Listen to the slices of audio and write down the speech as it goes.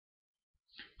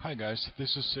Hi guys,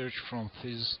 this is Serge from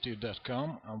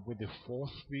Thesis.com with the fourth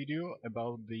video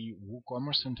about the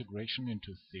WooCommerce integration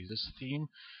into Thesis theme.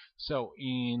 So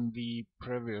in the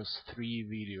previous three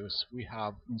videos we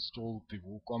have installed the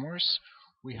WooCommerce,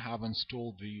 we have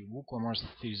installed the WooCommerce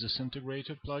Thesis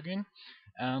integrated plugin,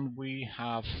 and we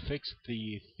have fixed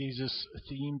the Thesis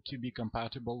theme to be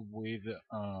compatible with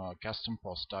custom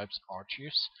post types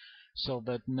archives, so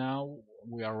that now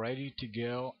we are ready to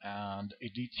go and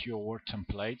edit your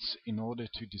templates in order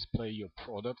to display your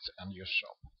products and your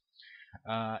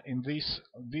shop. In this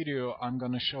video I'm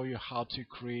going to show you how to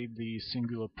create the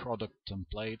singular product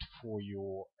template for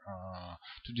your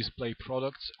to display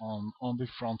products on the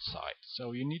front side.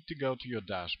 So you need to go to your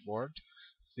dashboard,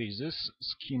 Thesis,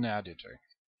 Skin Editor.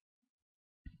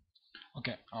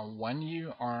 Okay, when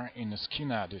you are in a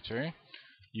Skin Editor,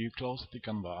 you close the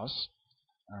canvas.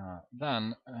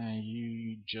 Then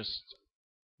you just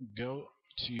go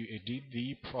to edit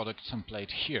the product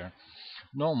template here.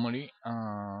 Normally,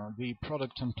 the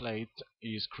product template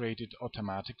is created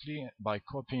automatically by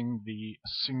copying the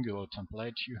singular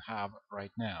template you have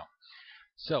right now.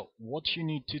 So what you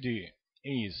need to do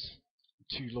is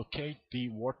to locate the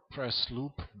WordPress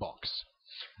loop box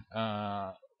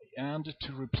and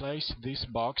to replace this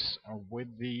box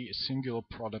with the singular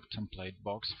product template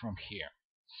box from here.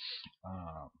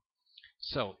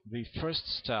 So the first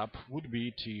step would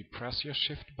be to press your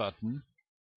shift button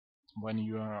when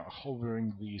you are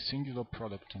hovering the singular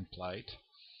product template.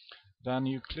 Then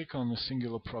you click on the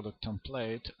singular product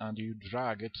template and you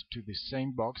drag it to the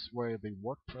same box where the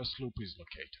WordPress loop is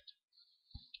located.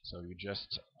 So you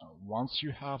just once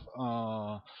you have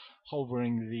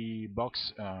hovering the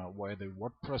box where the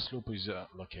WordPress loop is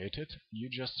located, you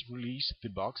just release the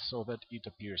box so that it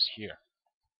appears here.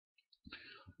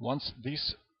 Once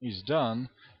this is done,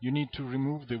 you need to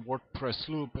remove the WordPress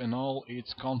loop and all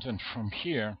its content from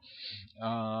here.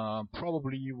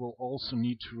 Probably you will also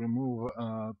need to remove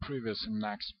previous and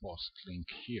next post link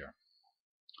here.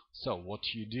 So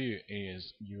what you do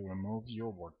is you remove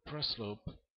your WordPress loop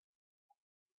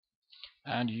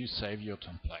and you save your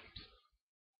template.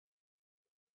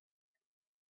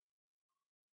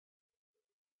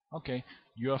 Okay,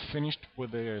 you are finished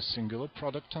with the singular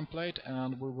product template,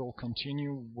 and we will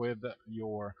continue with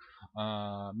your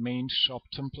main shop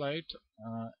template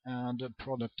and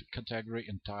product category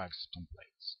and tags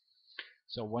templates.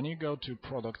 So when you go to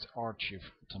product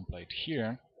archive template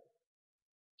here,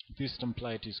 this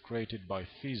template is created by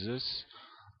Thesis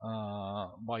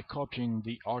by copying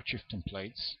the archive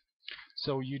templates.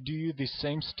 So you do the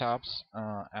same steps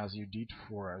as you did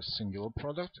for a singular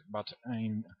product, but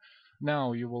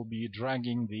now you will be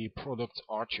dragging the product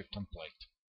archive template.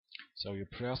 So you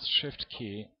press Shift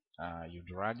key, you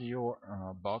drag your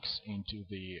box into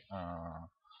the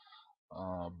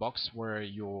box where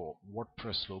your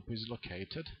WordPress loop is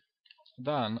located.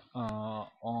 Then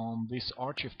on these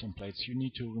archive templates you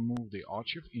need to remove the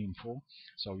archive info.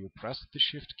 So you press the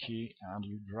Shift key and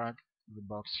you drag the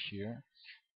box here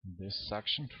in this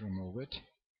section to remove it,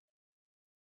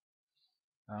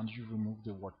 and you remove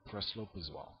the WordPress loop as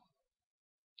well.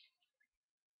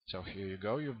 So here you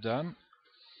go, you've done.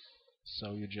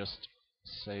 So you just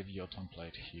save your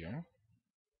template here.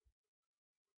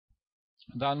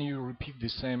 Then you repeat the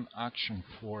same action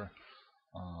for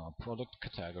product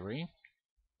category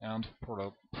and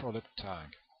product tag.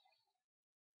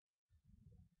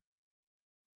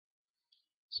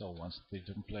 So once the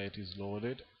template is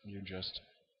loaded, you just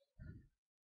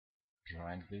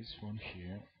drag this one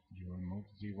here, you remove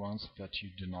the ones that you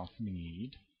do not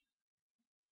need,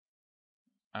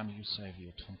 and you save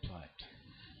your template.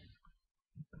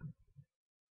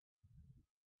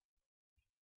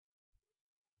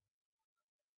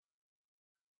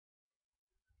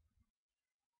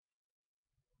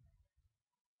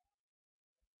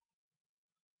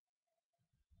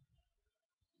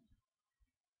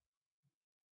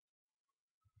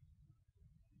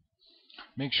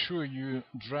 Make sure you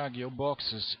drag your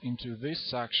boxes into this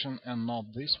section and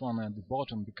not this one at the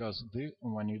bottom, because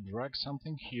when you drag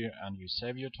something here and you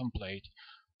save your template,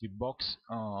 the box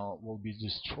will be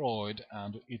destroyed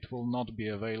and it will not be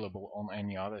available on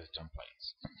any other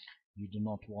templates. You do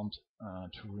not want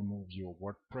to remove your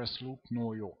WordPress loop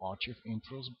nor your archive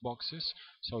intros boxes,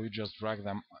 so you just drag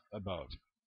them above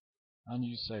and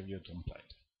you save your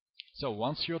template. So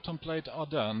once your templates are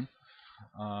done,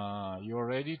 you're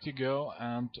ready to go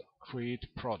and create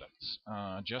products.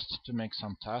 Just to make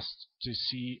some tests to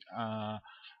see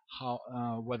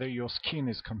whether your skin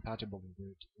is compatible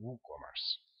with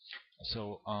WooCommerce.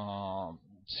 So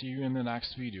see you in the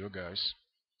next video, guys.